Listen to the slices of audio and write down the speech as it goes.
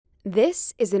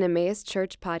This is an Emmaus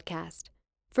Church podcast.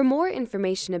 For more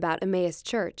information about Emmaus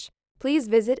Church, please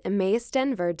visit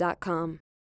emmausdenver.com.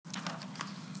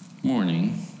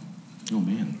 Morning. Oh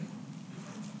man,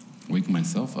 wake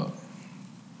myself up.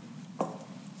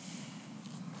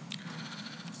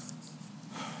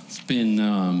 It's been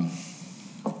a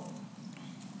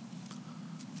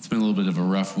little bit of a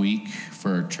rough week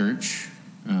for our church,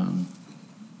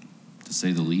 to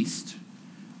say the least.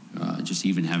 Just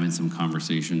even having some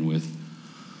conversation with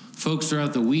folks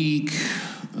throughout the week,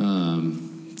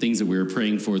 things that we were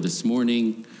praying for this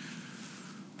morning.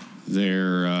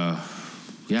 They're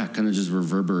kind of just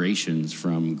reverberations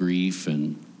from grief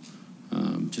and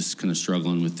just kind of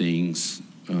struggling with things,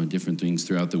 different things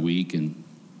throughout the week. And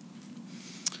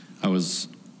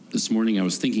this morning I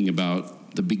was thinking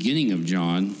about the beginning of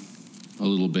John a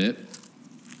little bit.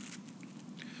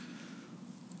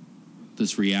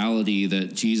 This reality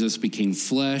that Jesus became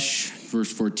flesh,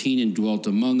 verse 14, and dwelt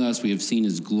among us. We have seen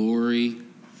his glory.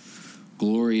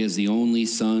 Glory as the only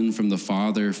Son from the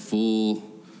Father, full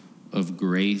of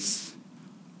grace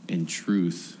and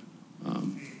truth.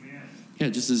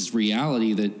 Just this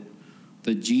reality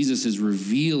that Jesus is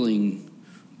revealing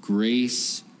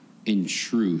grace and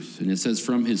truth. And it says,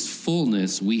 from his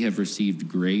fullness we have received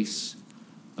grace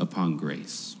upon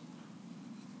grace.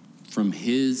 From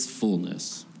his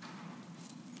fullness.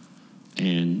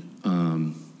 And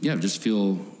I just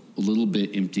feel a little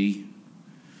bit empty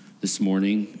this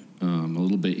morning, a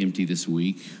little bit empty this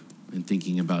week, and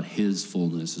thinking about his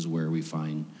fullness is where we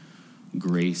find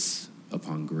grace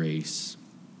upon grace.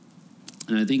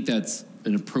 And I think that's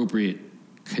an appropriate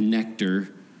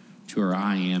connector to our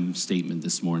I am statement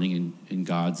this morning in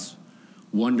God's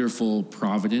wonderful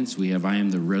providence. We have, I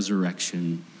am the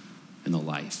resurrection and the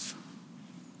life.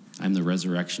 I'm the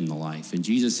resurrection and the life. And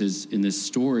Jesus is, in this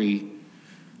story,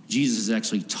 Jesus is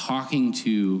actually talking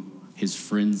to his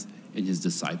friends and his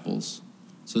disciples.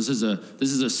 So this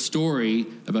is a story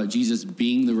about Jesus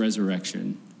being the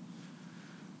resurrection,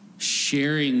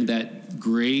 sharing that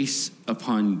grace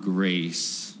upon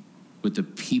grace with the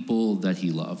people that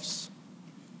he loves,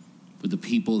 with the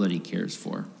people that he cares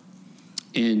for.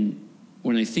 And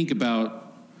when I think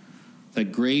about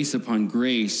that grace upon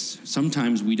grace,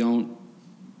 sometimes we don't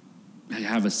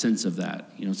have a sense of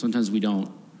that. Sometimes we don't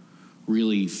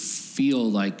really feel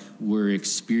like we're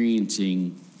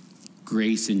experiencing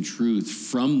grace and truth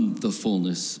from the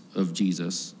fullness of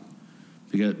Jesus,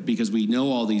 because we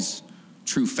know all these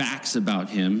true facts about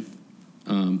him.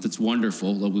 That's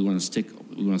wonderful. That we want to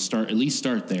at least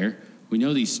start there. We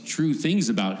know these true things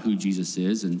about who Jesus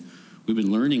is, and we've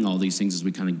been learning all these things as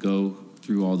we kind of go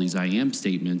through all these I am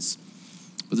statements.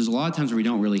 But there's a lot of times where we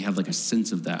don't really have like a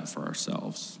sense of that for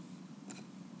ourselves.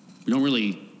 We don't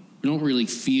really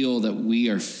feel that we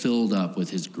are filled up with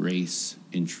his grace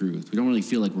and truth. We don't really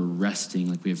feel like we're resting,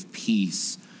 like we have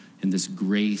peace in this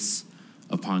grace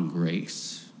upon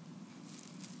grace.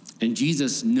 And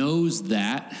Jesus knows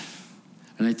that,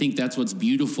 and I think that's what's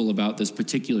beautiful about this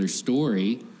particular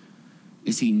story,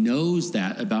 is he knows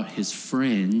that about his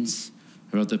friends,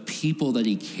 about the people that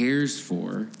he cares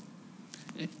for,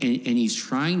 and he's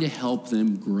trying to help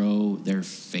them grow their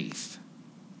faith.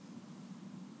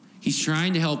 He's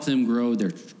trying to help them grow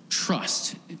their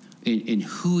trust in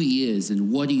who he is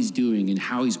and what he's doing and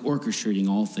how he's orchestrating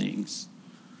all things.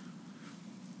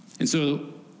 And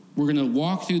so we're going to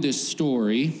walk through this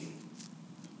story,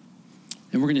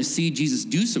 and we're going to see Jesus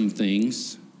do some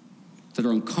things that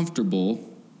are uncomfortable,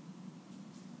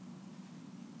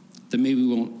 that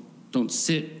maybe don't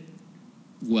sit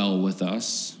well with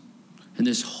us. And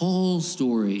this whole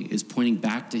story is pointing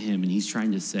back to him, and he's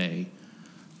trying to say,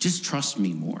 just trust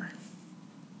me more.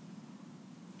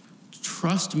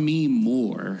 Trust me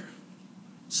more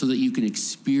so that you can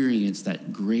experience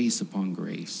that grace upon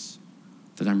grace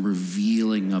that I'm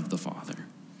revealing of the Father.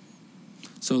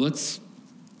 So let's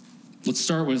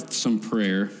start with some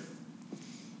prayer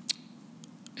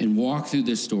and walk through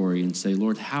this story and say,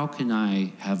 Lord, how can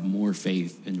I have more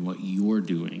faith in what you're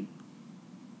doing,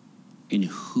 in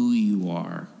who you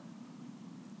are,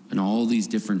 in all these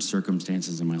different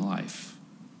circumstances in my life?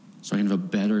 So I can have a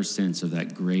better sense of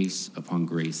that grace upon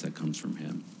grace that comes from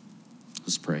him.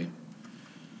 Let's pray.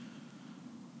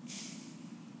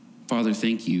 Father,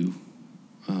 thank you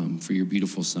for your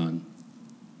beautiful Son.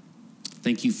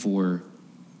 Thank you for,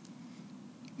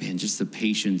 just the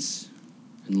patience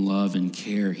and love and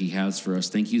care he has for us.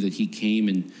 Thank you that he came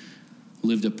and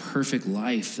lived a perfect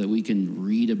life that we can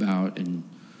read about and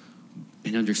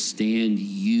understand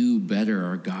you better,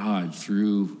 our God,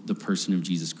 through the person of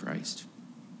Jesus Christ.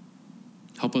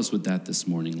 Help us with that this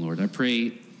morning, Lord. I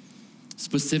pray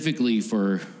specifically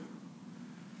for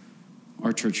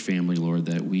our church family, Lord,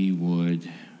 that we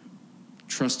would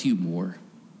trust you more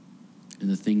in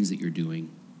the things that you're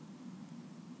doing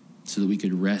so that we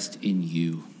could rest in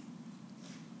you,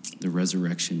 the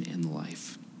resurrection and the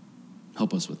life.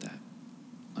 Help us with that.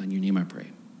 In your name I pray.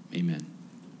 Amen.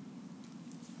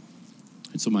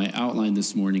 And so my outline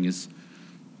this morning is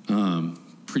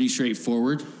pretty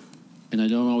straightforward, and I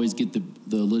don't always get the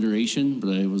alliteration,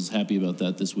 but I was happy about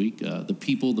that this week. The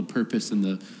people, the purpose, and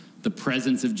the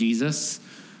presence of Jesus.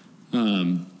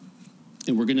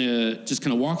 And we're going to just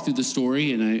kind of walk through the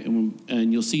story,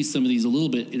 and you'll see some of these a little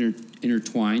bit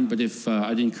intertwined. But if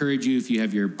I'd encourage you, if you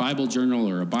have your Bible journal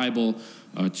or a Bible,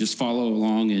 just follow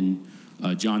along in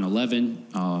John 11.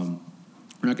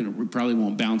 We probably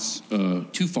won't bounce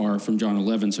too far from John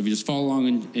 11. So if you just follow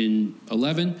along in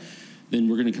 11, then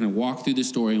we're going to kind of walk through the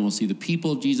story, and we'll see the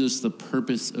people of Jesus, the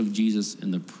purpose of Jesus,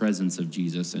 and the presence of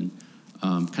Jesus, and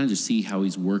kind of just see how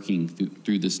he's working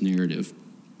through this narrative.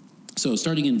 So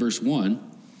starting in verse 1,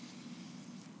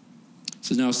 it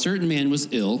says, "Now a certain man was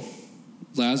ill,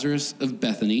 Lazarus of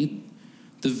Bethany,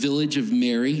 the village of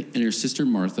Mary and her sister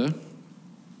Martha.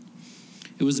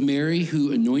 It was Mary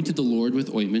who anointed the Lord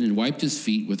with ointment and wiped his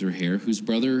feet with her hair, whose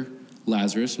brother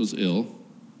Lazarus was ill."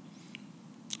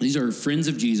 These are friends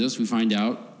of Jesus, we find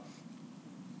out.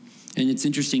 And it's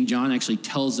interesting, John actually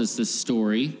tells us this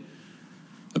story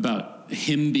about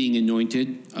him being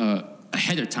anointed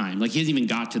ahead of time. Like, he hasn't even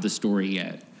got to the story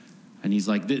yet. And he's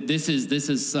like, this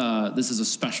is a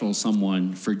special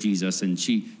someone for Jesus, and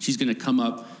she's going to come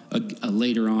up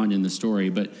later on in the story.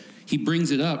 But he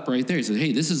brings it up right there. He says,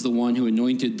 hey, this is the one who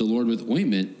anointed the Lord with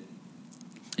ointment.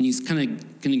 And he's kind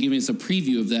of going to give us a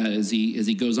preview of that as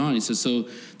he goes on. He says, so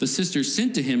the sisters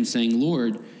sent to him, saying,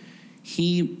 Lord,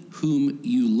 he whom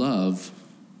you love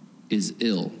is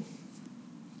ill.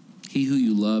 He who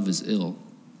you love is ill.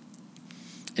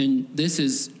 And this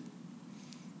is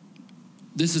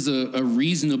a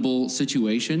reasonable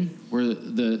situation where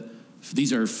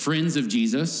these are friends of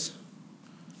Jesus,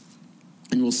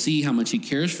 and we'll see how much he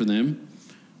cares for them.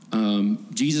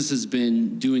 Jesus has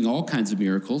been doing all kinds of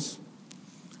miracles,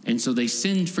 and so they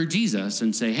send for Jesus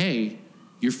and say, hey,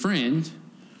 your friend,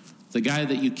 the guy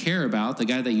that you care about, the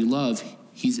guy that you love,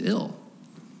 he's ill.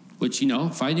 Which,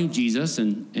 if I knew Jesus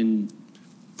and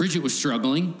Bridget was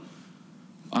struggling,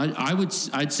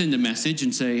 I'd send a message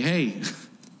and say, hey,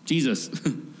 Jesus,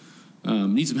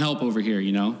 need some help over here,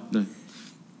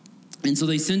 And so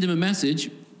they send him a message.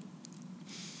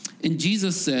 And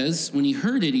Jesus says, when he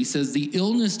heard it, he says, the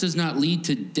illness does not lead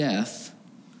to death.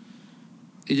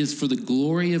 It is for the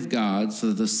glory of God, so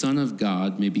that the Son of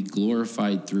God may be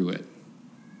glorified through it.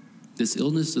 This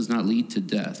illness does not lead to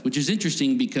death, which is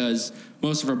interesting because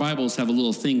most of our Bibles have a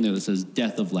little thing there that says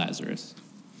death of Lazarus.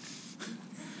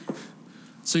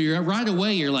 So right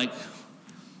away, you're like,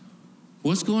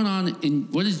 what's going on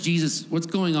what's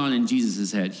going on in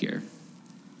Jesus' head here?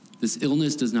 This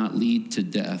illness does not lead to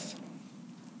death.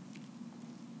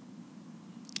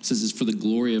 It says it's for the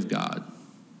glory of God.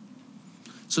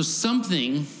 So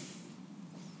something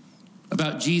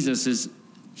about Jesus is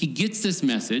he gets this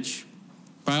message.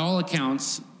 By all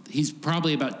accounts, he's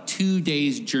probably about 2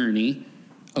 days' journey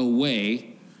away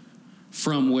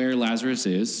from where Lazarus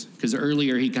is, because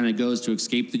earlier he kind of goes to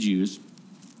escape the Jews.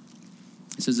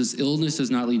 It says this illness does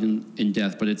not lead in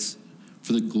death, but it's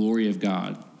for the glory of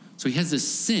God. So he has this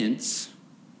sense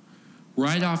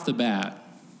right off the bat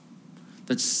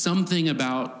that something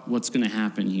about what's going to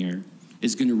happen here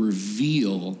is going to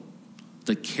reveal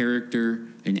the character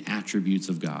and attributes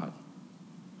of God.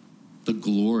 The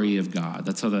glory of God.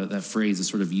 That's how that phrase is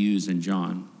sort of used in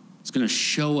John. It's going to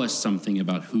show us something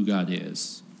about who God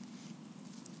is.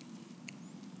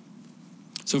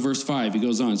 So verse 5, he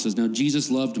goes on. It says, now Jesus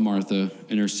loved Martha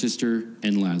and her sister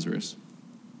and Lazarus.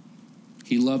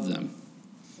 He loved them.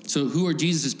 So who are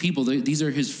Jesus' people? These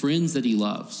are his friends that he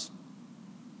loves.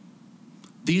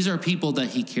 These are people that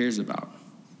he cares about.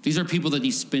 These are people that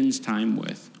he spends time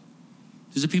with.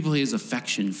 These are people he has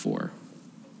affection for.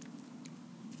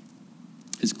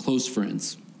 His close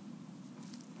friends.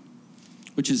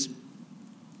 Which is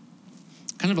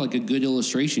kind of like a good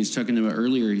illustration. He's talking about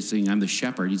earlier, he's saying, I'm the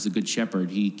shepherd. He's the good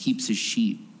shepherd. He keeps his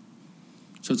sheep.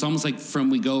 So it's almost like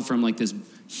we go from like this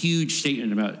huge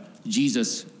statement about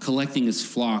Jesus collecting his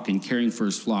flock and caring for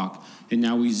his flock, and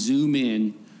now we zoom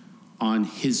in on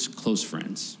his close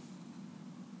friends,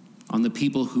 on the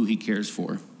people who he cares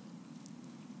for.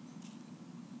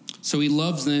 So he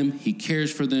loves them, he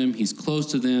cares for them, he's close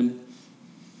to them.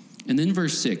 And then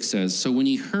verse 6 says, so when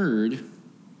he heard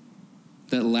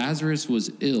that Lazarus was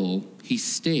ill, he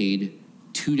stayed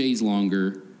 2 days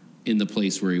longer in the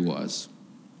place where he was.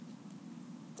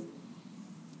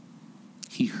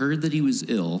 He heard that he was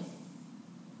ill,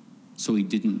 so he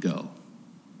didn't go.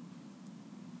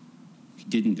 He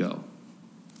didn't go.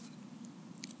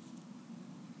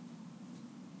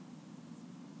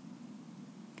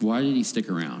 Why did he stick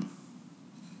around?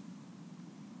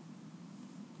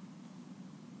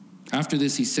 After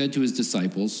this, he said to his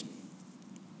disciples,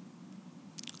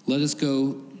 "Let us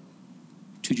go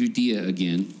to Judea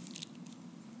again."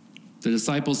 The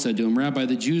disciples said to him, "Rabbi,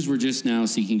 the Jews were just now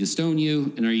seeking to stone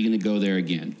you, and are you going to go there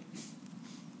again?"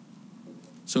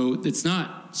 So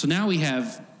now we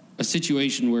have a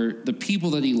situation where the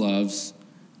people that he loves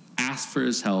ask for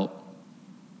his help,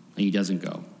 and he doesn't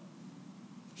go.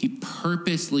 He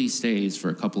purposely stays for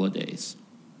a couple of days.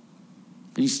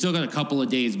 And he's still got a couple of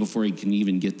days before he can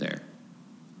even get there.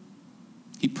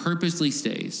 He purposely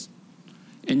stays.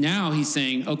 And now he's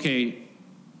saying, okay,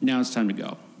 now it's time to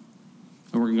go.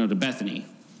 And we're going to go to Bethany.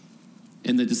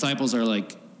 And the disciples are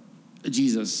like,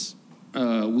 Jesus,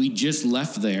 we just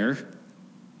left there.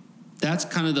 That's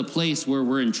kind of the place where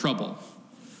we're in trouble.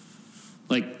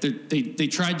 Like they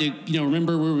tried to,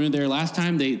 remember we were there last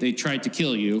time? They tried to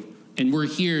kill you. And we're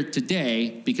here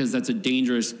today because that's a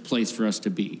dangerous place for us to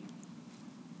be.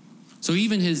 So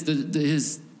even his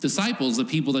disciples, the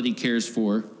people that he cares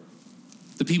for,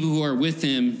 the people who are with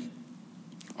him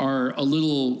are a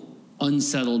little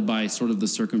unsettled by sort of the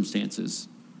circumstances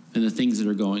and the things that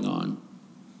are going on.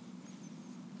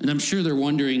 And I'm sure they're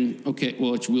wondering, okay,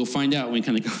 well, we'll find out when we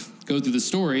kind of go through the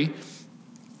story.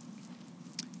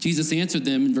 Jesus answered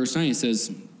them in verse 9. He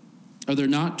says, "Are there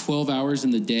not 12 hours in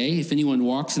the day? If anyone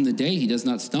walks in the day, he does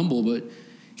not stumble, but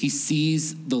he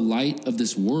sees the light of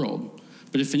this world.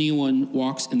 But if anyone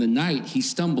walks in the night, he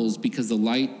stumbles because the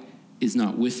light is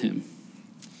not with him."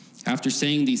 After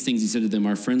saying these things, he said to them,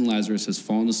 "Our friend Lazarus has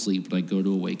fallen asleep, but I go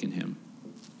to awaken him."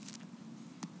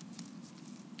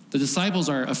 The disciples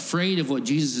are afraid of what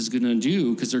Jesus is going to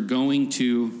do because they're going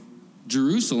to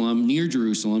Jerusalem, near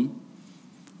Jerusalem.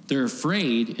 They're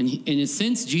afraid. And in a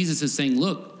sense, Jesus is saying,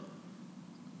 look,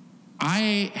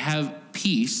 I have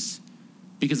peace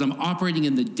because I'm operating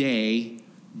in the day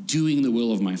doing the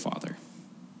will of my Father.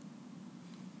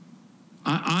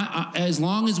 As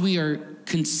long as we are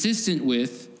consistent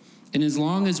with, and as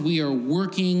long as we are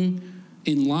working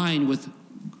in line with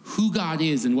who God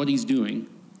is and what he's doing,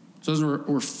 so as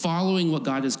we're following what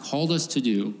God has called us to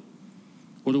do,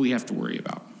 what do we have to worry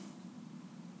about?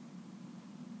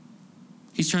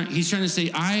 He's trying to say,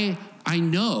 I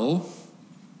know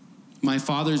my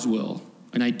Father's will,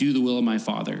 and I do the will of my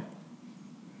Father.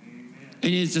 Amen.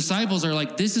 And his disciples are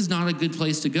like, this is not a good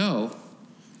place to go.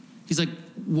 He's like,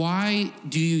 why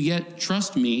do you yet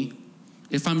trust me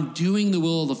if I'm doing the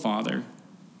will of the Father?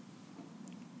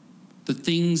 The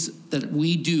things that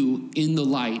we do in the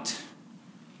light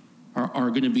are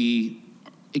going to be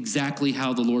exactly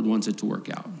how the Lord wants it to work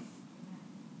out.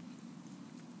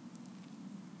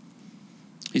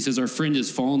 He says, our friend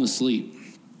has fallen asleep.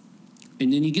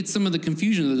 And then you get some of the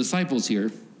confusion of the disciples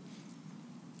here.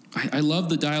 I love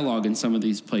the dialogue in some of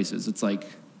these places. It's like,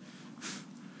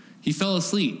 he fell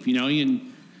asleep, and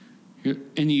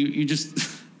you just,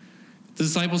 the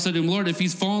disciples said to him, Lord, if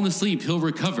he's fallen asleep, he'll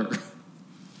recover.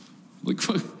 Like,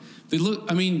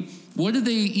 what are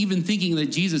they even thinking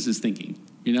that Jesus is thinking?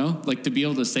 Like to be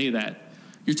able to say that.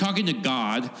 You're talking to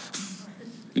God,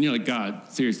 and you're like, God,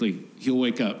 seriously, he'll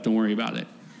wake up. Don't worry about it.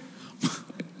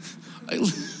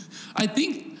 I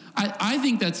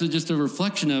think that's just a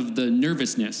reflection of the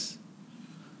nervousness.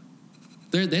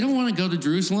 They don't want to go to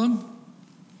Jerusalem.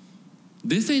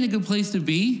 This ain't a good place to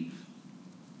be.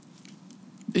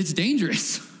 It's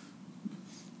dangerous.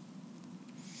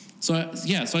 So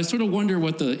I sort of wonder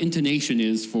what the intonation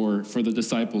is for the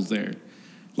disciples there.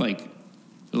 Like,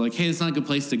 they're like, hey, it's not a good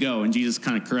place to go. And Jesus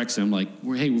kind of corrects them, like,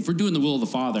 hey, if we're doing the will of the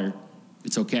Father,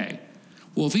 it's okay.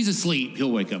 Well, if he's asleep,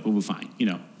 he'll wake up. We'll be fine.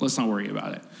 Let's not worry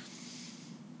about it.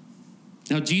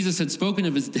 Now, Jesus had spoken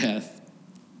of his death,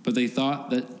 but they thought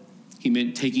that he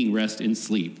meant taking rest in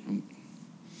sleep.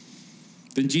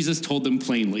 Then Jesus told them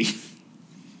plainly,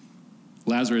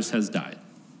 Lazarus has died.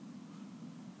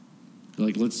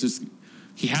 Like,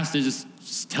 he has to just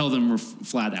tell them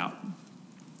flat out.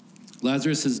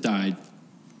 Lazarus has died.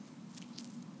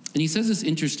 And he says this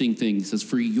interesting thing. He says,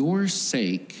 for your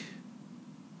sake,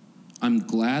 I'm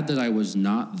glad that I was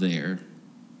not there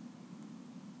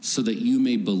so that you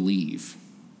may believe.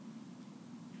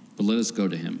 But let us go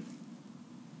to him.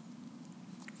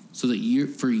 So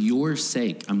that for your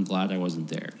sake, I'm glad I wasn't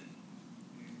there.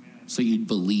 Amen. So you'd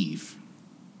believe.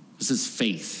 This is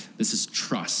faith. This is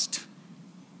trust.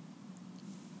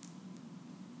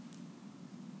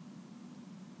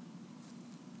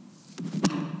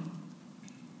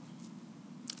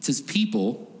 It's his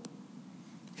people,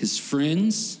 his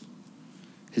friends,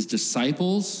 his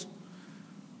disciples.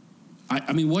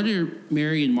 I mean, what are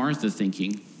Mary and Martha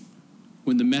thinking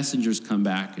when the messengers come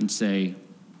back and say,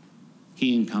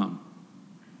 he ain't come?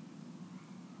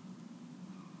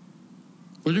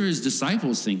 What are his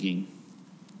disciples thinking?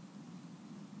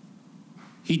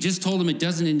 He just told them it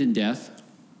doesn't end in death.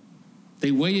 They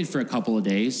waited for a couple of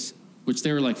days, which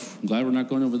they were like, I'm glad we're not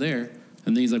going over there.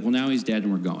 And then he's like, well, now he's dead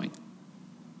and we're going.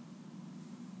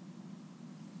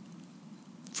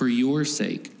 For your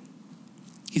sake.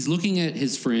 He's looking at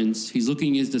his friends, he's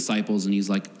looking at his disciples, and he's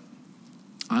like,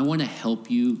 I want to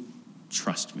help you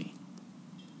trust me.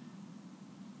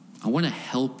 I want to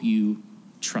help you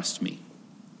trust me.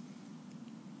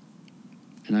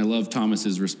 And I love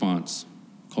Thomas's response,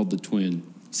 called the twin.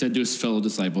 He said to his fellow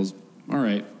disciples, all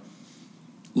right,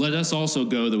 let us also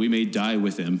go that we may die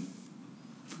with him.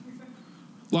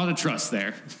 A lot of trust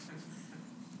there.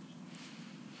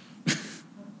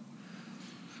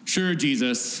 Sure,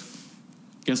 Jesus.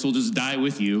 Guess we'll just die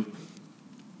with you.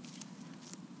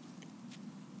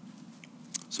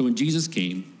 So when Jesus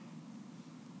came,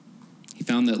 he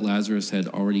found that Lazarus had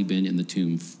already been in the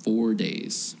tomb 4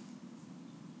 days.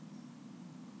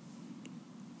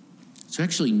 So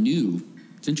actually knew,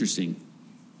 it's interesting.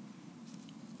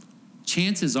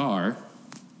 Chances are,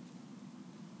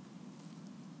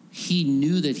 he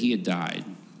knew that he had died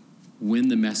when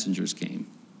the messengers came.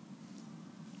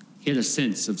 He had a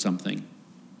sense of something.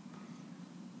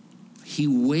 He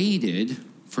waited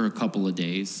for a couple of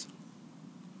days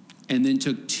and then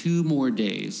took 2 more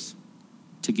days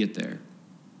to get there.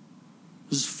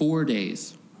 It was 4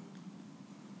 days.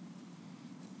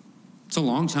 It's a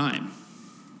long time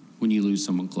when you lose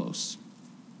someone close.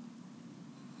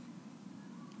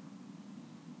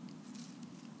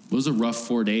 It was a rough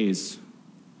 4 days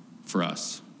for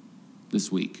us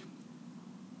this week.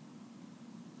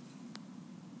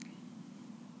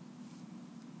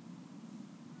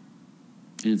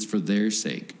 And it's for their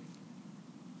sake.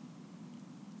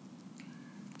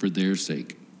 For their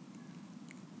sake.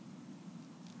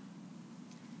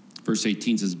 Verse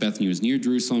 18 says, Bethany was near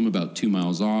Jerusalem, about 2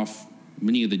 miles off.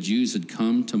 Many of the Jews had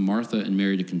come to Martha and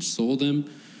Mary to console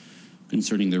them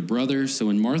concerning their brother. So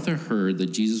when Martha heard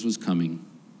that Jesus was coming,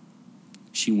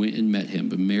 she went and met him,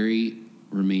 but Mary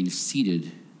remained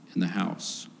seated in the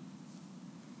house.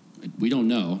 We don't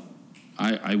know.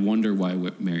 I wonder why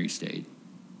Mary stayed.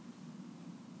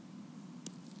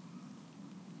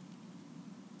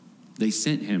 They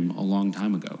sent him a long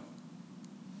time ago.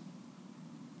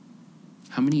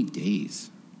 How many days?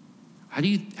 How do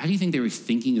you think they were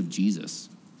thinking of Jesus?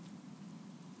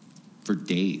 For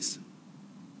days.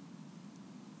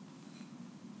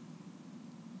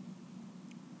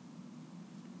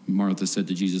 Martha said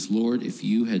to Jesus, Lord, if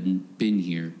you hadn't been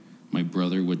here, my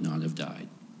brother would not have died.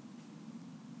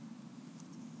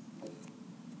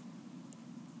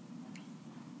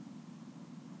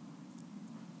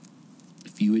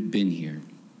 If you had been here,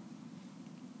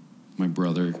 my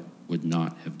brother would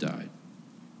not have died.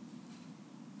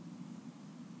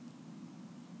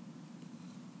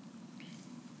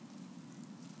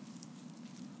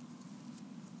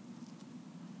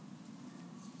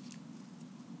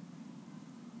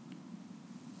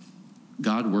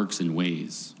 God works in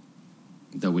ways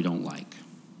that we don't like.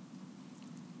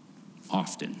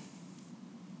 Often.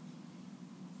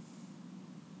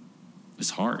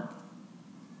 It's hard.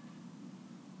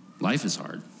 Life is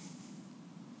hard.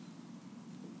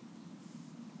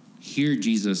 Here,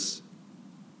 Jesus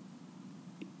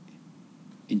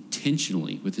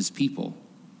intentionally with his people,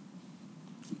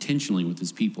 the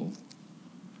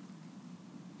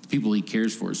people he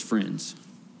cares for, his friends,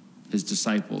 his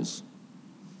disciples,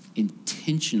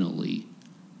 intentionally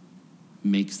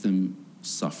makes them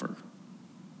suffer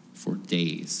for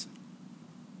days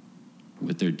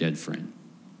with their dead friend.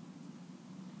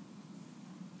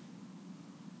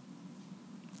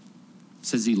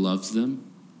 Says he loves them.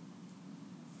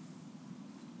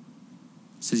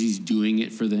 Says he's doing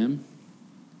it for them.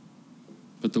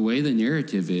 But the way the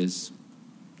narrative is,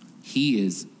 he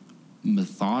is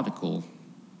methodical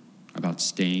about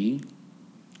staying,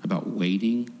 about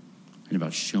waiting, and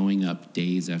about showing up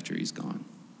days after he's gone.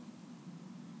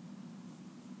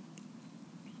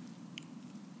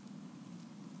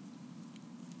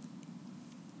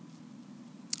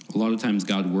 A lot of times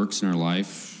God works in our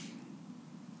life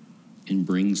and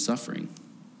brings suffering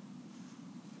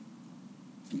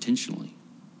intentionally.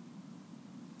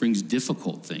 Brings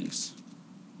difficult things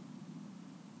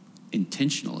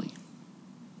intentionally.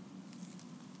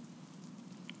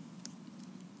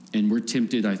 And we're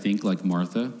tempted, I think, like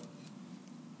Martha,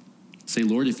 Say,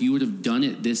 Lord, if you would have done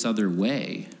it this other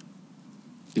way,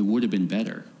 it would have been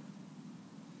better.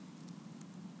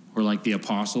 Or like the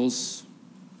apostles,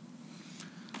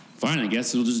 fine, I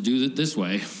guess we'll just do it this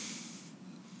way.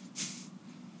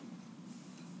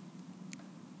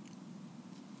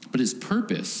 But his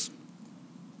purpose,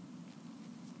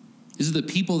 these are the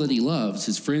people that he loves,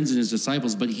 his friends and his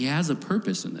disciples, but he has a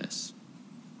purpose in this.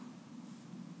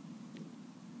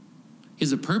 He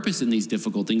has a purpose in these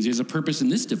difficult things. He has a purpose in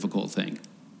this difficult thing.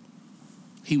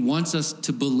 He wants us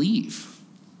to believe.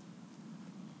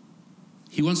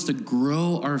 He wants to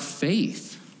grow our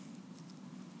faith.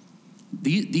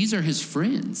 These are his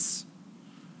friends.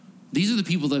 These are the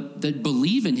people that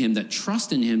believe in him, that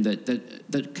trust in him,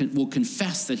 that will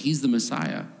confess that he's the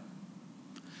Messiah.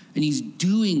 And he's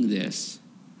doing this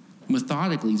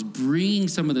methodically. He's bringing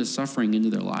some of this suffering into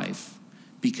their life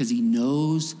because he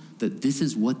knows that this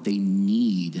is what they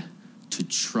need to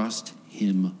trust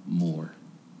him more.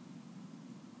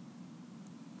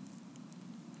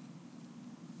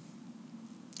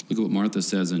 Look at what Martha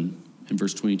says in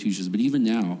verse 22. She says, but even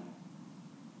now,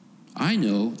 I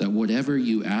know that whatever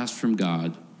you ask from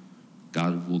God,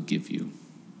 God will give you.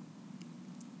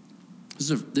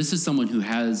 This is someone who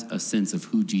has a sense of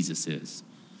who Jesus is,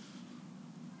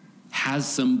 has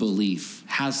some belief,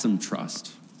 has some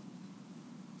trust.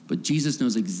 But Jesus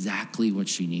knows exactly what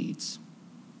she needs.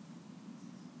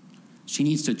 She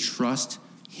needs to trust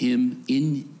him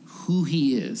in who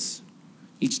he is.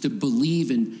 Needs to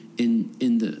believe in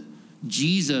the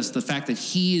Jesus, the fact that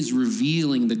he is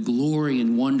revealing the glory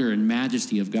and wonder and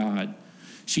majesty of God.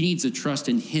 She needs to trust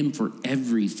in him for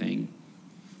everything.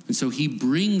 And so he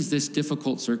brings this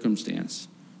difficult circumstance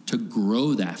to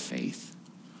grow that faith.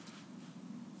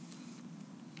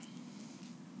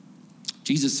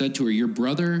 Jesus said to her, your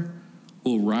brother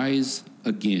will rise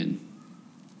again.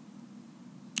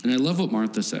 And I love what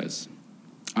Martha says.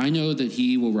 I know that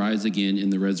he will rise again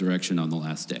in the resurrection on the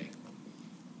last day.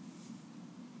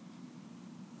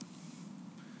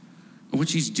 And what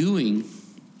she's doing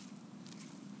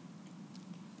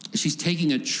is she's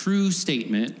taking a true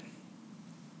statement,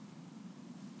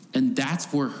 and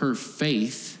that's where her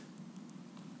faith,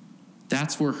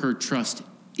 that's where her trust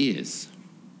is.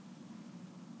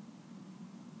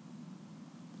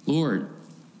 Lord,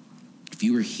 if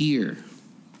you were here,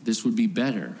 this would be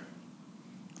better.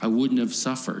 I wouldn't have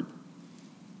suffered.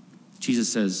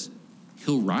 Jesus says,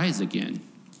 he'll rise again.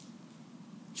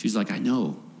 She's like, I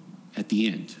know, at the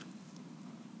end.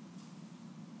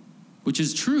 Which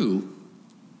is true.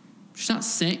 She's not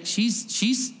saying,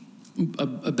 she's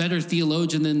a better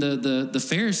theologian than the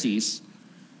Pharisees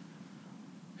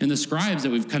and the scribes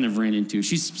that we've kind of ran into.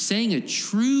 She's saying a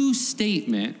true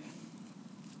statement,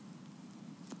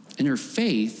 and her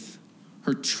faith,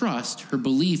 her trust, her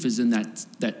belief is in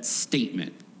that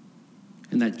statement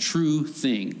and that true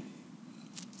thing.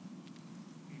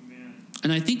 Amen.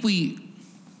 And I think we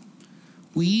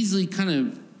easily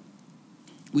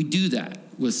we do that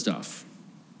with stuff.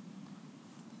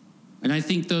 And I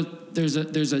think there's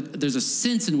a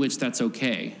sense in which that's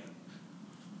okay.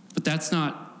 But that's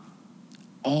not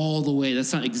all the way.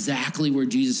 That's not exactly where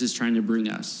Jesus is trying to bring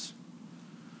us.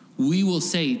 We will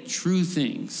say true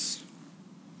things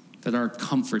that are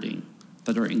comforting,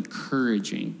 that are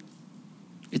encouraging.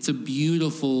 It's a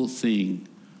beautiful thing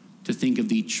to think of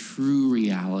the true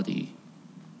reality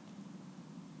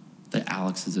that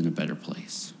Alex is in a better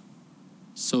place.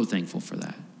 So thankful for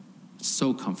that.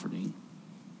 So comforting.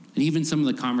 And even some of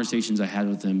the conversations I had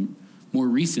with him more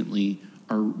recently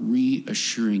are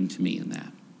reassuring to me in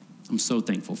that. I'm so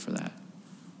thankful for that.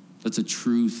 That's a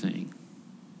true thing.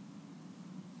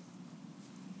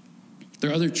 There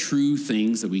are other true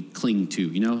things that we cling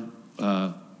to,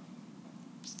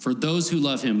 for those who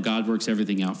love him, God works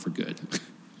everything out for good.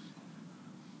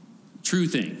 True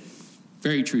thing,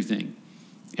 very true thing.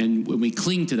 And when we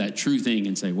cling to that true thing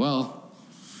and say, well,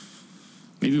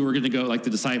 maybe we're going to go like the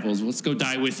disciples, let's go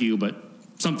die with you, but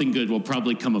something good will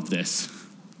probably come of this.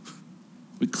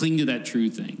 We cling to that true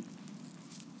thing.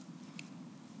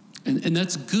 And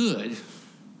that's good.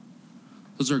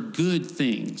 Those are good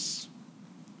things.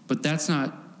 But that's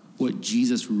not what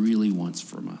Jesus really wants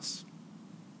from us.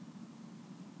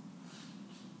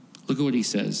 Look at what he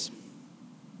says.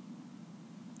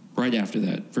 Right after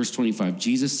that, verse 25,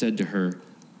 Jesus said to her,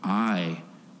 I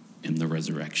am the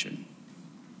resurrection.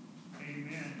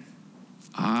 Amen.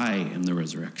 I am the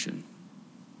resurrection.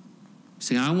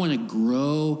 Saying, I want to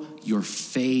grow your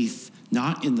faith,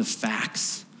 not in the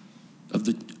facts of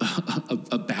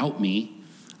about me.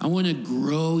 I want to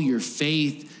grow your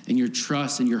faith and your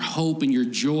trust and your hope and your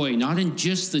joy, not in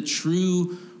just the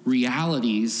true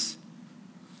realities,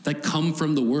 that come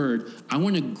from the word. I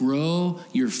want to grow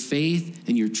your faith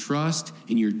and your trust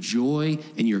and your joy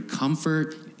and your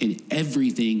comfort and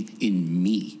everything in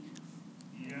me.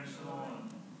 Yes, Lord.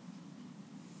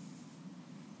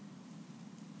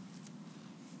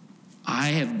 I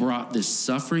have brought this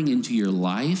suffering into your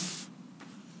life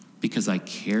because I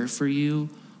care for you,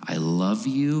 I love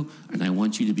you, and I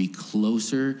want you to be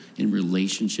closer in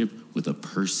relationship with a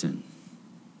person.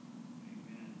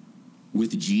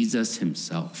 With Jesus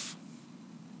himself.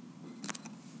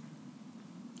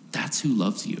 That's who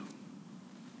loves you.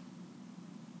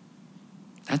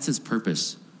 That's his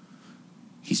purpose.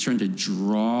 He's trying to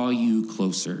draw you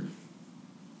closer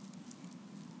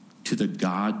to the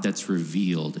God that's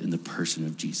revealed in the person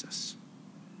of Jesus.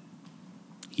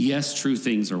 Yes, true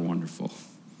things are wonderful.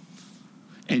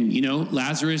 And you know,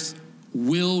 Lazarus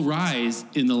will rise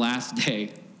in the last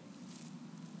day.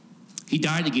 He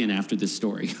died again after this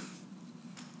story.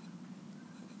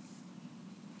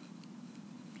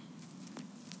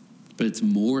 But it's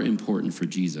more important for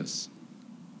Jesus.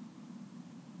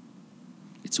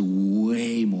 It's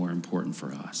way more important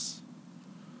for us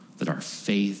that our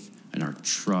faith and our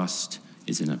trust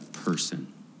is in a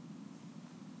person,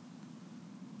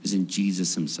 is in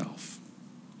Jesus himself.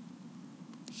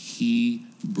 He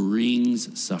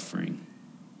brings suffering.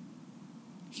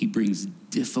 He brings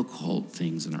difficult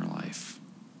things in our life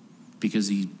because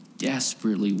he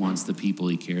desperately wants the people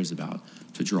he cares about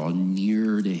to draw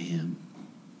nearer to him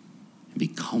and be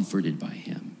comforted by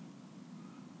him.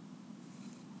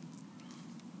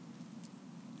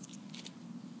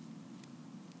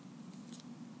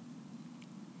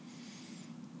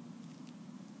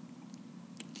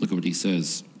 Look at what he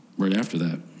says right after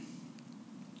that.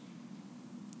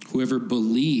 Whoever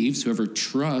believes, whoever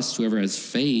trusts, whoever has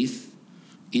faith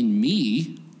in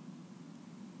me,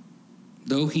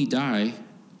 though he die,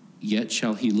 yet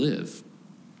shall he live.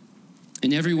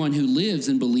 And everyone who lives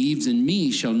and believes in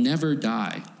me shall never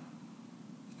die.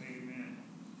 Amen.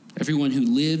 Everyone who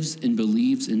lives and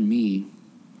believes in me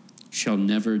shall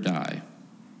never die.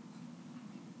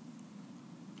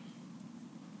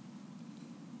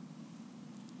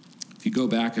 If you go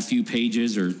back a few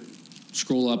pages or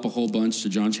scroll up a whole bunch to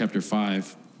John chapter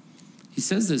 5, he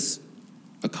says this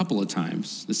a couple of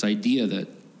times, this idea that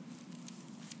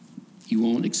you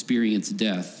won't experience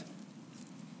death.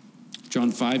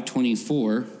 John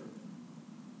 5:24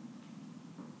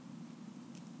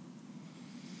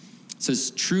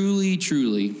 says, truly,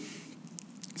 truly,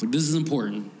 it's like, this is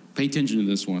important. Pay attention to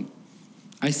this one.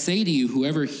 I say to you,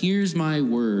 whoever hears my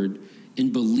word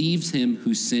and believes him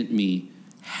who sent me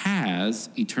has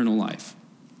eternal life.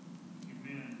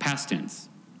 Amen. Past tense.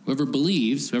 Whoever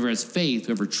believes, whoever has faith,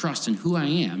 whoever trusts in who I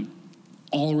am,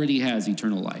 already has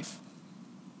eternal life.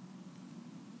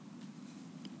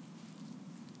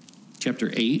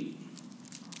 Chapter 8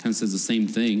 kind of says the same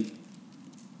thing.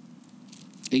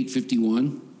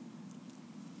 8:51.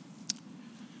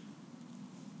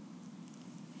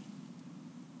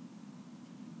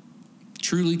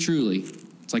 Truly, truly.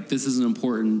 It's like this is an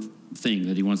important thing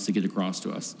that he wants to get across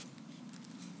to us.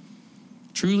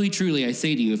 Truly, truly, I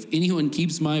say to you, if anyone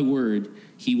keeps my word,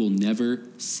 he will never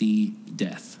see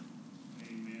death.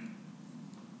 Amen.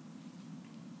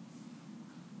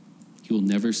 He will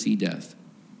never see death.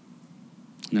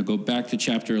 Now go back to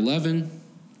chapter 11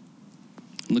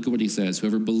 and look at what he says.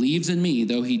 Whoever believes in me,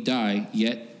 though he die,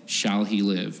 yet shall he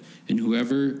live. And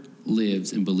whoever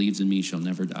lives and believes in me shall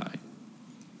never die.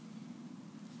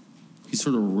 He's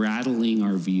sort of rattling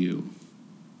our view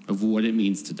of what it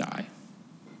means to die.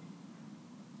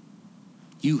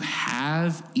 You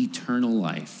have eternal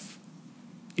life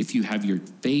if you have your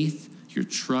faith, your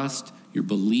trust, your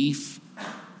belief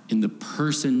in the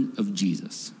person of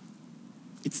Jesus.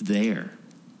 It's there.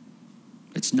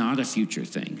 It's not a future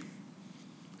thing.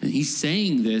 And he's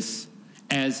saying this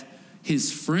as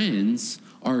his friends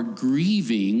are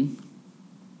grieving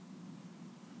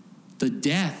the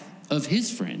death of his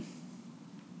friend.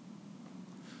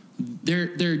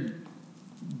 They're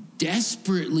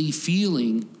desperately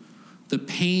feeling the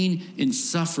pain and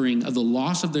suffering of the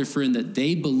loss of their friend that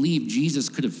they believe Jesus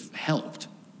could have helped.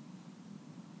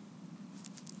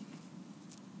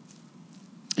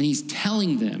 And he's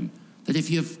telling them that if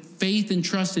you have faith and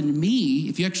trust in me,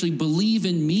 if you actually believe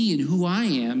in me and who I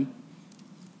am,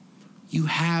 you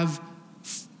have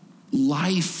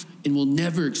life and will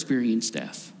never experience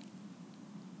death.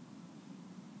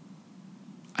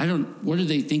 What are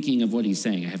they thinking of what he's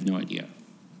saying? I have no idea.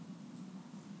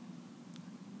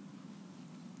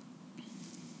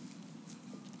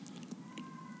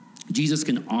 Jesus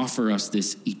can offer us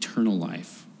this eternal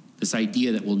life, this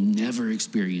idea that we'll never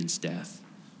experience death.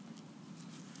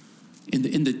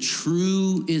 in the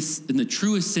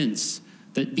truest sense,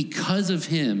 that because of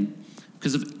him,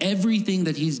 because of everything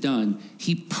that he's done,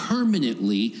 he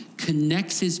permanently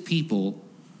connects his people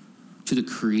to the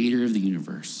creator of the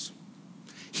universe.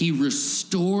 He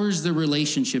restores the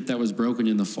relationship that was broken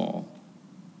in the fall.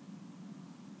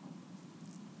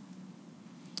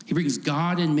 He brings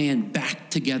God and man back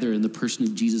together in the person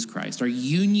of Jesus Christ. Our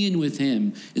union with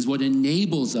him is what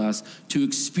enables us to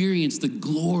experience the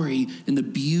glory and the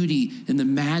beauty and the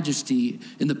majesty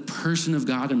in the person of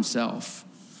God himself.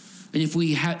 And if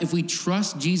we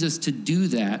trust Jesus to do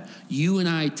that, you and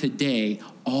I today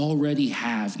already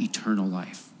have eternal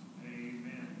life.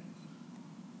 Amen.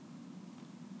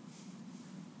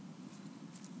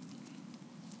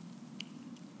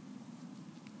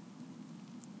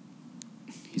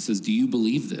 He says, do you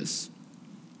believe this?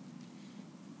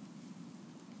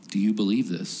 Do you believe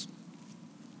this?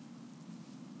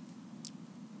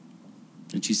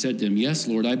 And she said to him, yes,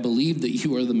 Lord, I believe that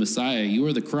you are the Messiah. You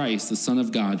are the Christ, the Son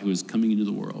of God, who is coming into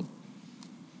the world.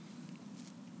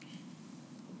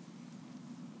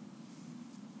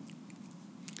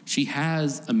 She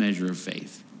has a measure of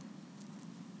faith.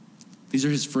 These are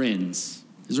his friends.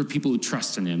 These are people who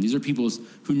trust in him. These are people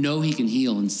who know he can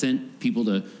heal and sent people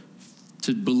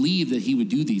to believe that he would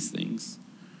do these things.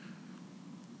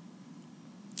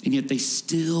 And yet they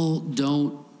still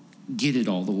don't get it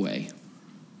all the way.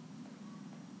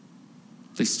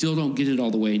 They still don't get it all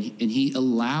the way. And he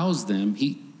allows them,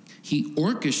 he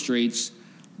orchestrates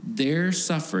their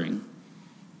suffering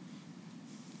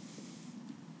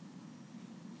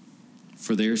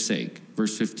for their sake.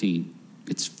 Verse 15,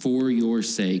 it's for your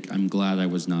sake. I'm glad I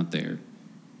was not there.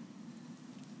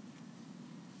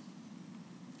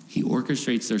 He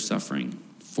orchestrates their suffering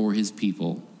for his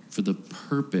people for the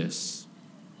purpose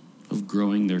of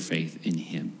growing their faith in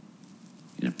him,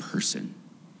 in a person,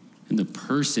 in the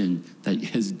person that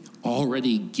has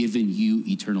already given you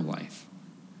eternal life,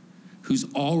 who's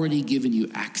already given you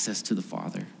access to the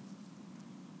Father.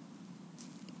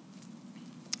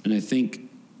 And I think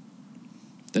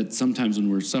that sometimes when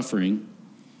we're suffering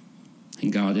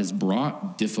and God has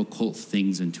brought difficult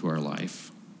things into our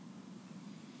life,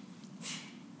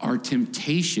 our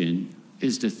temptation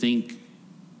is to think,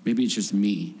 maybe it's just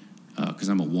me, because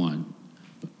I'm a one,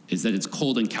 is that it's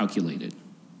cold and calculated.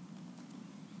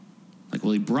 Like,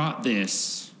 well, he brought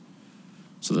this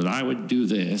so that I would do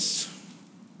this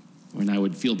when I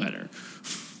would feel better.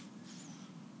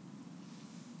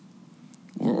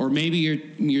 Or maybe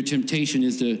your temptation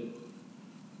is to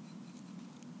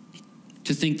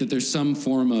think that there's some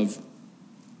form of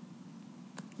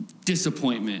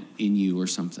disappointment in you or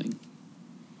something.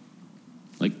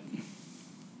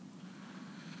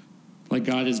 Like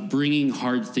God is bringing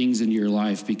hard things into your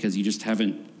life because you just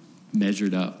haven't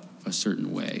measured up a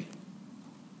certain way.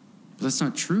 But that's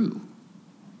not true.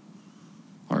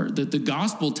 The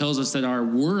gospel tells us that our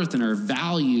worth and our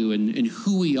value and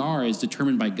who we are is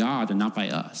determined by God and not by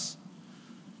us.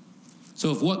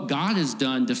 So if what God has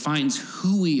done defines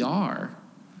who we are,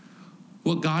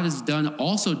 what God has done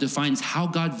also defines how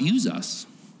God views us.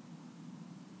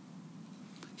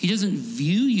 He doesn't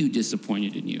view you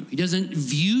disappointed in you. He doesn't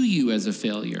view you as a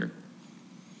failure.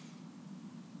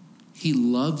 He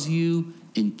loves you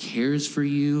and cares for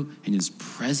you and is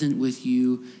present with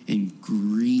you and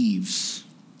grieves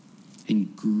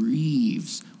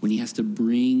when he has to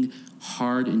bring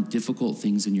hard and difficult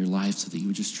things in your life so that you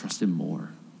would just trust him more.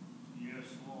 Yes,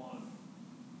 Lord.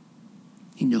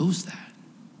 He knows that.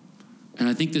 And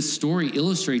I think this story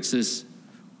illustrates this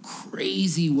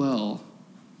crazy well,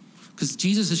 because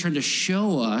Jesus is trying to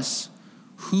show us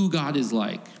who God is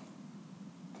like.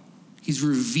 He's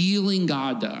revealing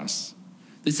God to us.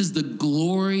 This is the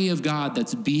glory of God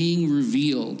that's being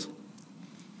revealed.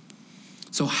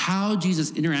 So how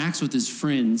Jesus interacts with his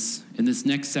friends in this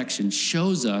next section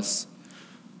shows us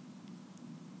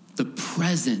the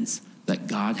presence that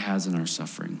God has in our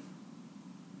suffering.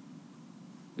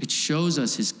 It shows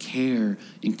us his care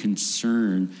and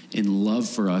concern and love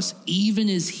for us, even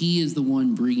as he is the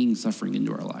one bringing suffering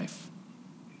into our life.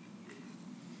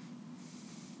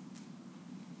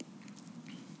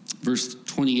 Verse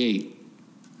 28,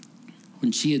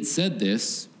 when she had said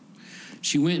this,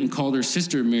 she went and called her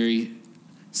sister Mary,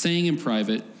 saying in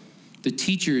private, "The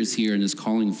teacher is here and is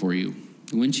calling for you."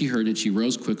 And when she heard it, she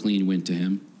rose quickly and went to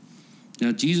him.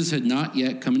 Now Jesus had not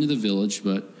yet come into the village,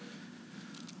 but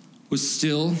was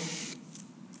still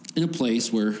in a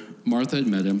place where Martha had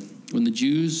met him. When the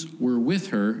Jews were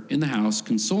with her in the house,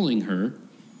 consoling her,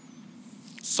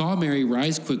 saw Mary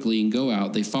rise quickly and go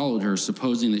out, they followed her,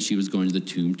 supposing that she was going to the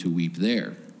tomb to weep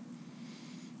there.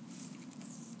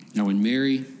 Now when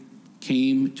Mary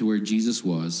came to where Jesus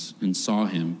was and saw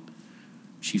him,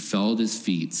 she fell at his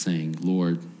feet, saying,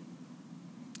 "Lord,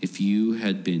 if you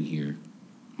had been here,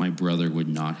 my brother would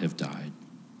not have died."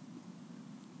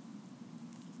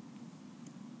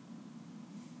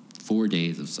 4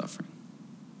 days of suffering.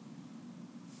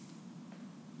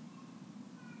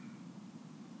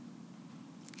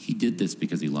 He did this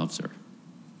because he loves her.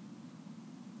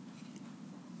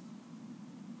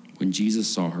 When Jesus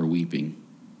saw her weeping,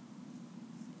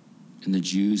 and the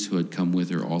Jews who had come with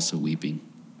her also weeping,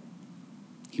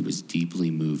 he was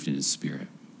deeply moved in his spirit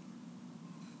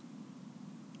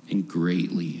and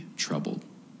greatly troubled.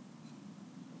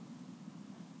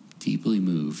 Deeply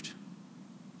moved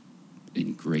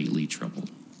and greatly troubled.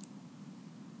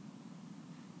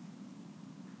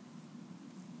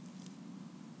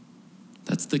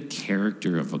 That's the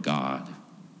character of a God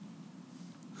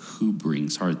who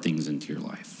brings hard things into your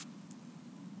life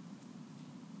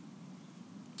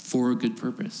for a good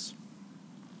purpose.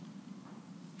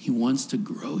 He wants to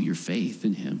grow your faith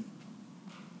in him.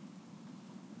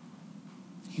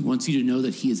 He wants you to know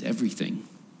that he is everything.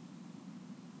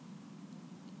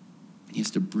 He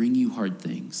has to bring you hard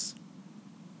things.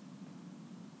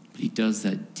 But he does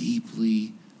that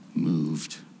deeply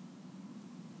moved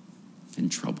and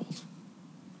troubled.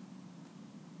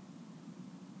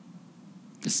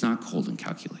 It's not cold and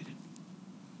calculated.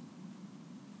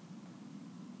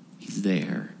 He's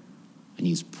there and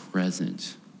he's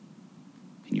present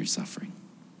in your suffering.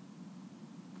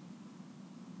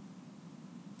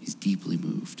 He's deeply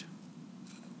moved.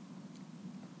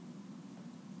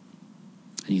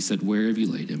 And he said, "Where have you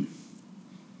laid him?"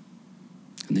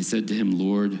 And they said to him,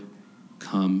 "Lord,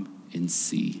 come and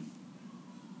see."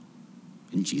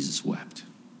 And Jesus wept.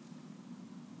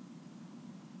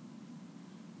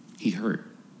 He hurt.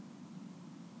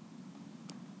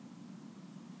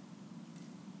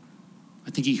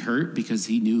 I think he hurt because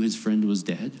he knew his friend was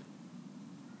dead.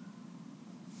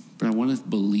 But I want to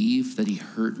believe that he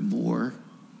hurt more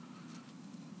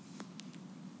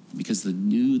because he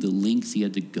knew the lengths he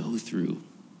had to go through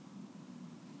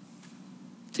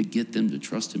to get them to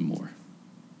trust him more.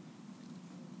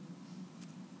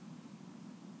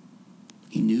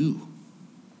 He knew.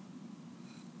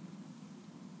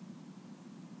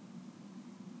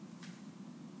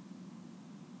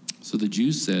 So the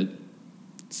Jews said,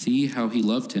 "See how he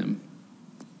loved him."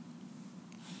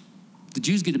 The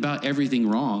Jews get about everything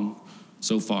wrong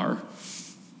so far.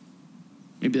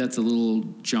 Maybe that's a little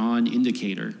John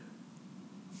indicator.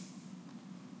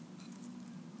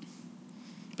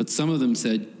 But some of them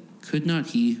said, "Could not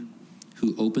he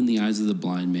who opened the eyes of the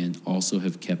blind man also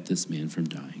have kept this man from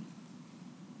dying?"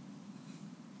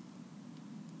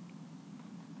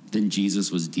 Then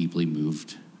Jesus was deeply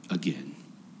moved again,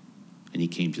 and he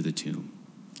came to the tomb.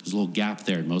 There's a little gap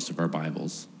there in most of our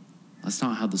Bibles. That's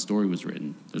not how the story was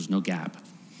written. There's no gap.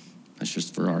 That's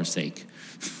just for our sake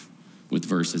with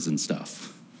verses and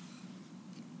stuff.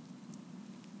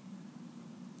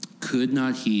 Could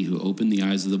not he who opened the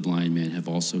eyes of the blind man have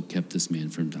also kept this man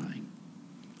from dying?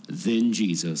 Then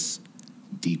Jesus,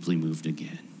 deeply moved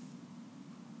again.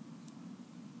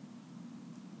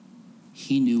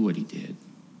 He knew what he did.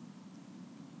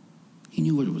 He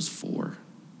knew what it was for,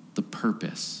 the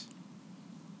purpose.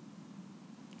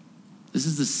 This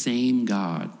is the same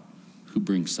God who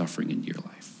brings suffering into your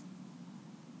life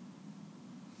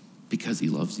because he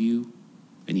loves you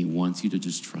and he wants you to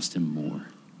just trust him more,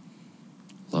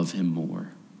 love him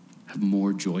more, have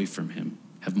more joy from him,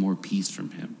 have more peace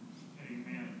from him.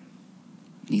 Amen.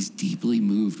 And he's deeply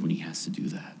moved when he has to do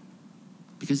that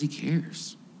because he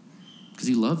cares, because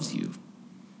he loves you,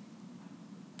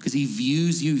 because he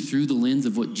views you through the lens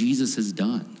of what Jesus has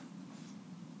done.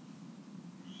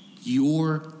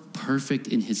 You're perfect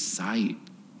in his sight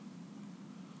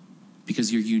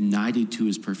because you're united to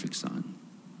his perfect Son.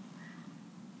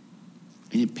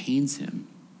 And it pains him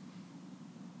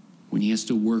when he has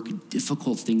to work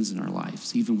difficult things in our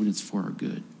lives, even when it's for our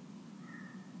good.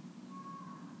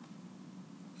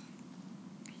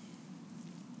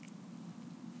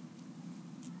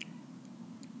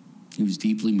 He was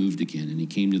deeply moved again, and he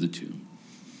came to the tomb.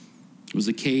 It was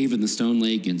a cave, and the stone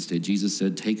lay against it. Jesus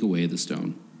said, "Take away the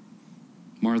stone."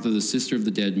 Martha, the sister of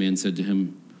the dead man, said to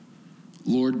him,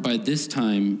 "Lord, by this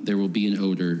time there will be an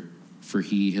odor, for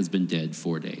he has been dead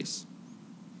 4 days."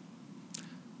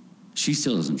 She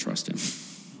still doesn't trust him.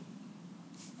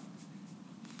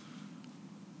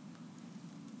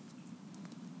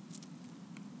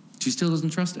 She still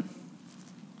doesn't trust him.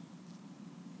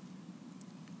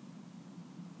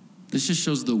 This just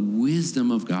shows the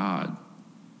wisdom of God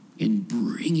in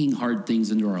bringing hard things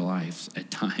into our lives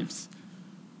at times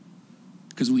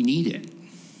because we need it.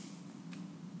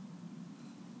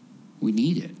 We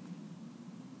need it.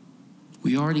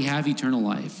 We already have eternal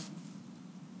life.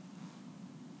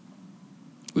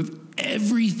 We have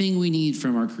everything we need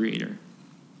from our Creator.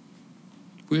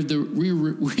 We have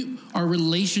our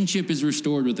relationship is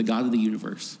restored with the God of the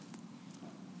universe.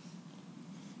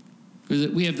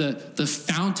 We have the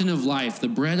fountain of life, the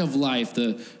bread of life,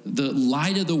 the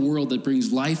light of the world that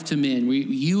brings life to men.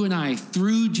 You and I,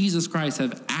 through Jesus Christ,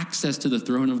 have access to the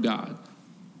throne of God.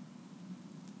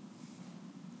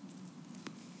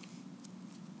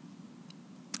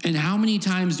 And how many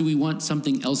times do we want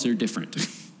something else or different?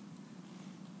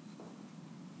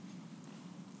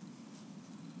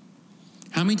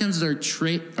 How many times is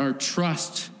our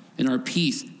trust and our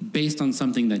peace based on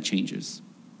something that changes?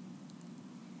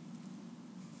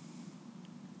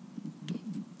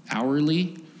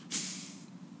 Hourly?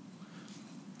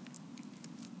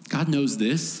 God knows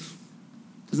this.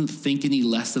 Doesn't think any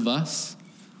less of us.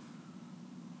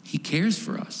 He cares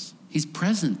for us. He's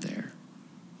present there.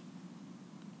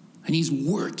 And he's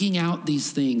working out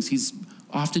these things. He's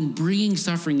often bringing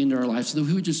suffering into our life so that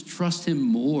we would just trust him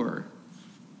more.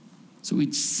 So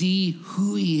we'd see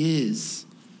who he is.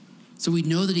 So we'd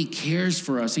know that he cares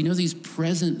for us. He knows he's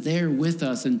present there with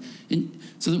us. And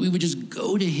so that we would just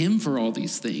go to him for all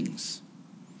these things.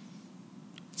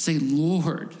 Say,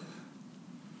 Lord,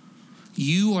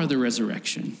 you are the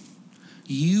resurrection.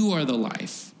 You are the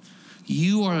life.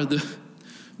 You are the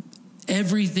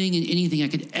everything and anything I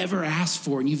could ever ask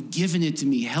for, and you've given it to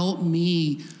me. Help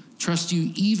me trust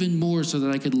you even more so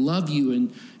that I could love you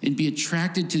and be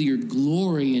attracted to your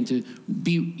glory and to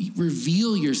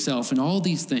reveal yourself and all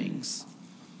these things.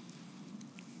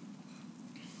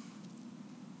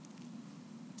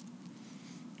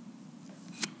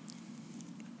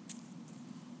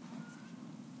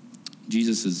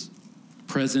 Jesus is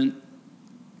present,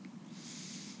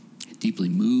 deeply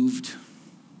moved,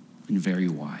 and very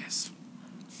wise.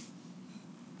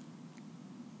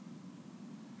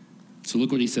 So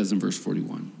look what he says in verse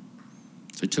 41.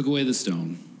 So he took away the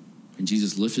stone, and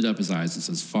Jesus lifted up his eyes and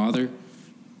says, Father,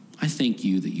 I thank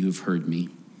you that you have heard me.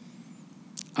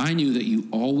 I knew that you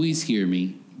always hear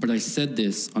me, but I said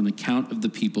this on account of the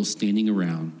people standing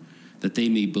around, that they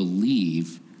may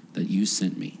believe that you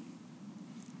sent me.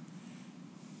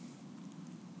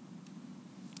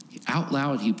 Out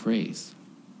loud he prays,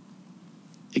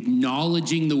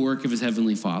 acknowledging the work of his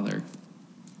heavenly Father.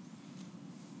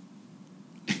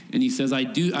 And he says,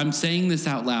 I'm saying this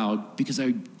out loud because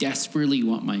I desperately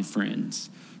want my friends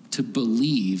to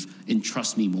believe and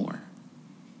trust me more.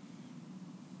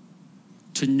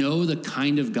 To know the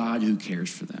kind of God who cares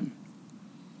for them.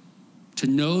 To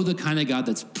know the kind of God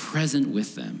that's present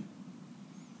with them.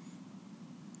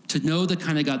 To know the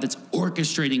kind of God that's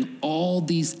orchestrating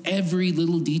every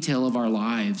little detail of our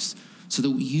lives so that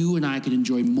you and I can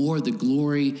enjoy more the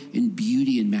glory and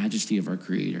beauty and majesty of our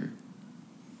Creator.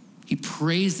 He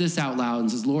prays this out loud and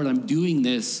says, Lord, I'm doing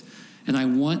this, and I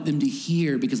want them to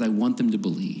hear because I want them to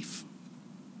believe.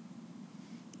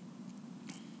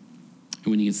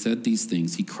 And when he had said these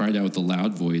things, he cried out with a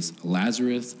loud voice,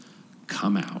 Lazarus,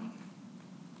 come out.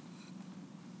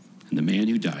 And the man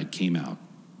who died came out,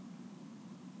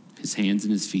 his hands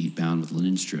and his feet bound with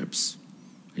linen strips,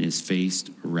 and his face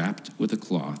wrapped with a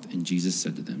cloth. And Jesus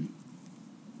said to them,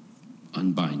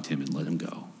 unbind him and let him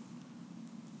go.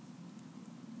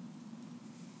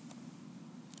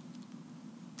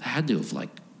 That had to have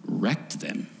wrecked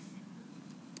them.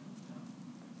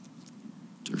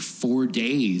 After 4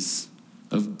 days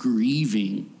of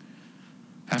grieving,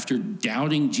 after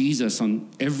doubting Jesus on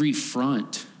every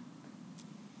front.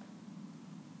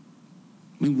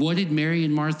 I mean, what did Mary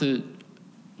and Martha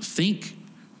think?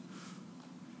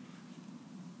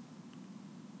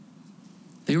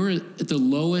 They were at the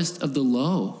lowest of the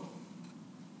low.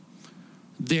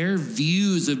 Their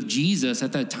views of Jesus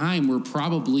at that time were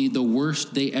probably the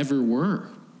worst they ever were.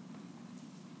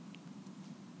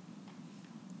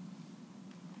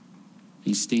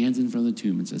 He stands in front of the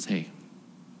tomb and says, hey,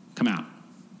 come out.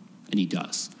 And he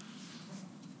does.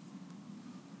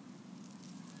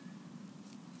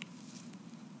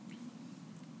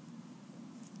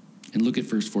 And look at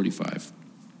verse 45.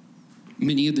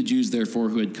 Many of the Jews, therefore,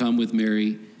 who had come with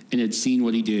Mary and had seen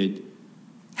what he did,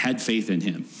 had faith in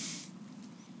him.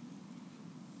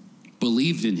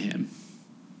 Believed in him,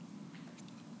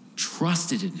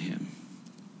 trusted in him.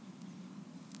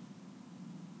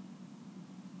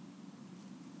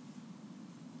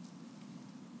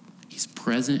 He's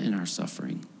present in our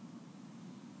suffering.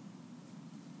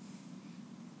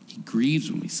 He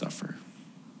grieves when we suffer,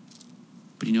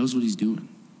 but he knows what he's doing.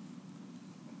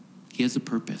 He has a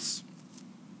purpose.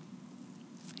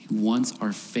 He wants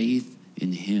our faith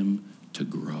in him to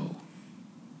grow.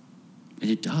 And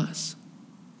it does.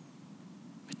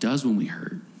 It does when we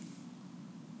hurt.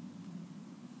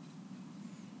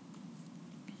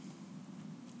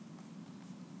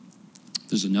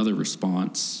 There's another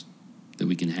response that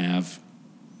we can have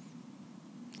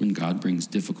when God brings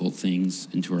difficult things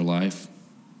into our life.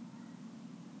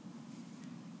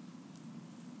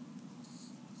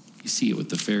 You see it with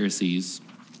the Pharisees.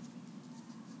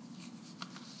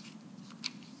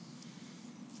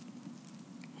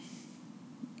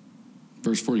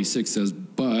 Verse 46 says,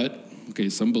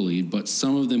 some believed, but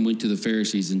some of them went to the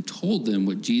Pharisees and told them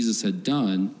what Jesus had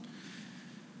done.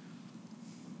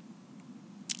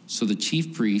 So the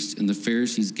chief priests and the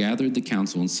Pharisees gathered the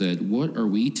council and said, "What are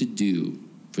we to do?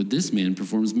 For this man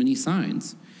performs many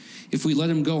signs. If we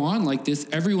let him go on like this,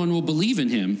 everyone will believe in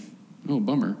him." Oh,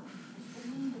 bummer.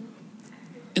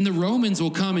 "And the Romans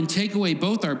will come and take away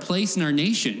both our place and our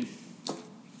nation."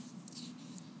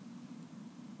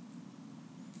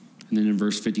 And then in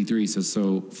verse 53, it says,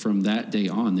 so from that day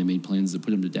on, they made plans to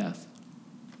put him to death.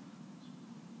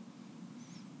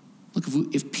 Look,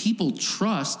 if people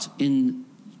trust in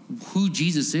who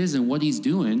Jesus is and what he's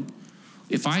doing,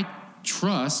 if I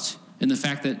trust in the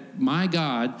fact that my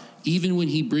God, even when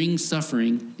he brings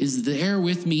suffering, is there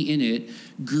with me in it,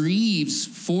 grieves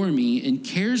for me and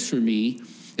cares for me,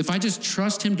 if I just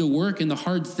trust him to work in the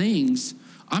hard things,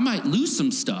 I might lose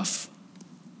some stuff.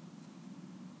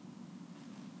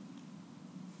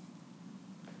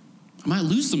 I might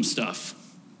lose some stuff.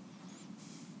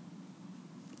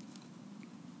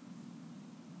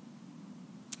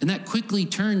 And that quickly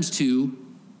turns to,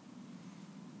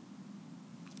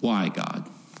 why, God?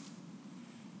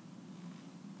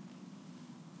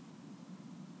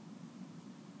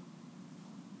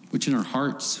 Which in our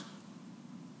hearts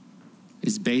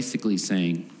is basically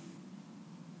saying,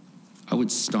 I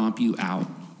would stomp you out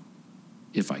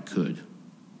if I could.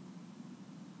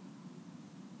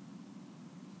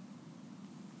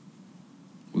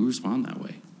 We respond that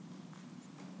way.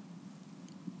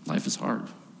 Life is hard.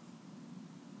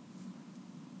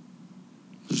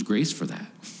 There's grace for that.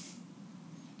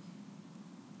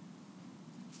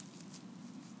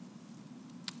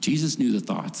 Jesus knew the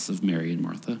thoughts of Mary and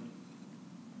Martha.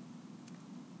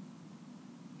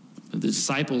 The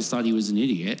disciples thought he was an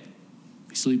idiot.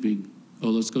 He's sleeping. Oh,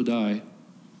 let's go die.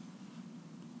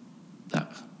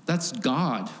 That's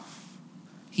God.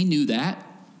 He knew that,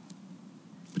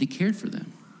 but he cared for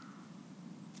them.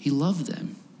 He loved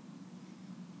them.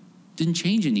 Didn't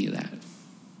change any of that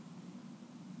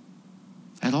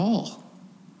at all.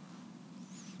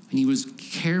 And he was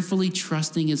carefully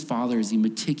trusting his Father as he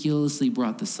meticulously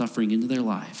brought the suffering into their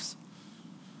lives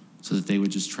so that they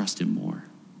would just trust him more.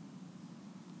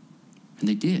 And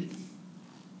they did.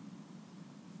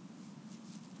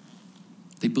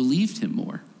 They believed him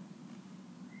more.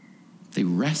 They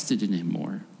rested in him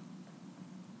more.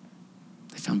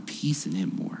 They found peace in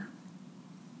him more.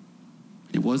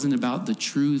 And it wasn't about the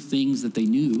true things that they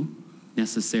knew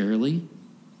necessarily.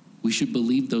 We should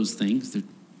believe those things. They're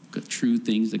true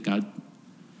things that God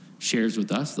shares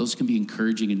with us. Those can be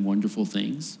encouraging and wonderful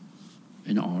things,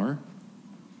 and are.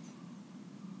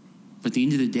 But at the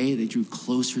end of the day, they drew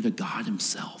closer to God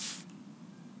himself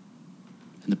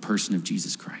in the person of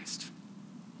Jesus Christ.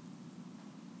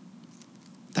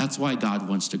 That's why God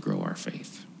wants to grow our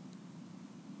faith.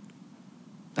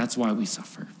 That's why we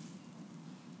suffer.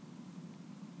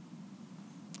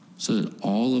 So that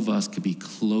all of us could be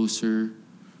closer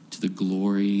to the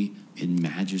glory and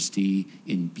majesty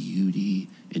and beauty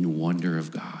and wonder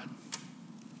of God.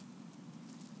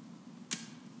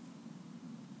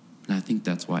 And I think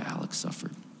that's why Alex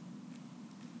suffered.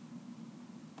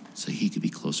 So he could be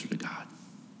closer to God.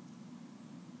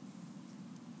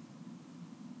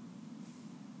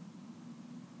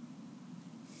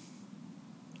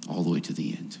 All the way to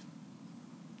the end.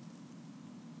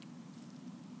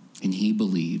 And he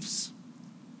believes,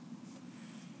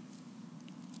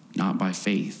 not by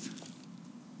faith,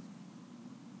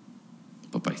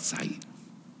 but by sight.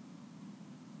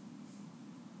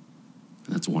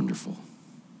 And that's wonderful.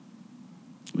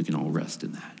 We can all rest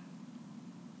in that.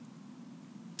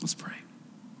 Let's pray.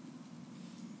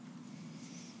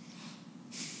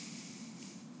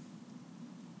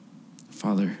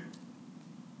 Father,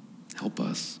 help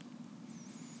us.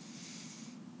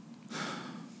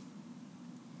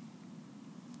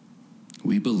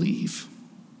 We believe.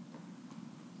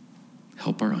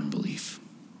 Help our unbelief.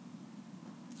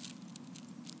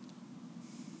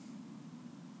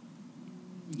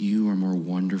 You are more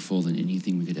wonderful than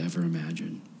anything we could ever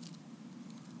imagine.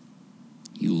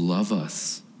 You love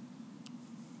us.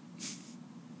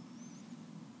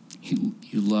 You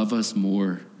love us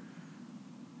more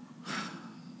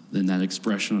than that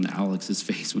expression on Alex's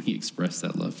face when he expressed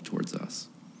that love towards us.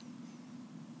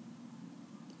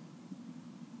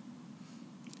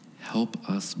 Help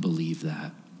us believe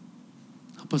that.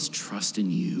 Help us trust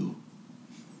in you.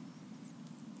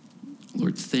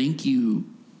 Lord, thank you.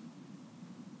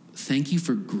 Thank you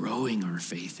for growing our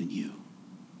faith in you.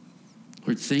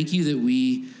 Lord, thank you that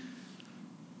we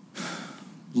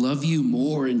love you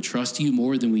more and trust you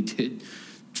more than we did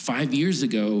 5 years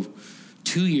ago,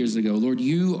 2 years ago. Lord,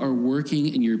 you are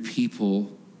working in your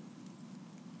people,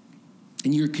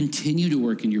 and you continue to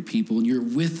work in your people, and you're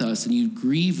with us, and you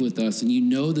grieve with us, and you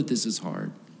know that this is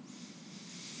hard.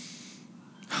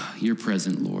 You're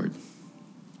present, Lord.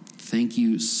 Thank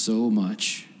you so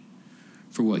much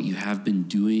for what you have been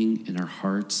doing in our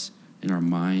hearts, in our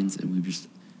minds, and we just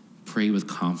pray with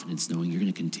confidence knowing you're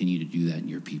going to continue to do that in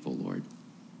your people, Lord.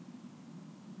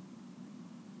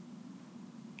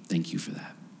 Thank you for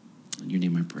that. In your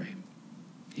name I pray.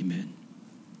 Amen.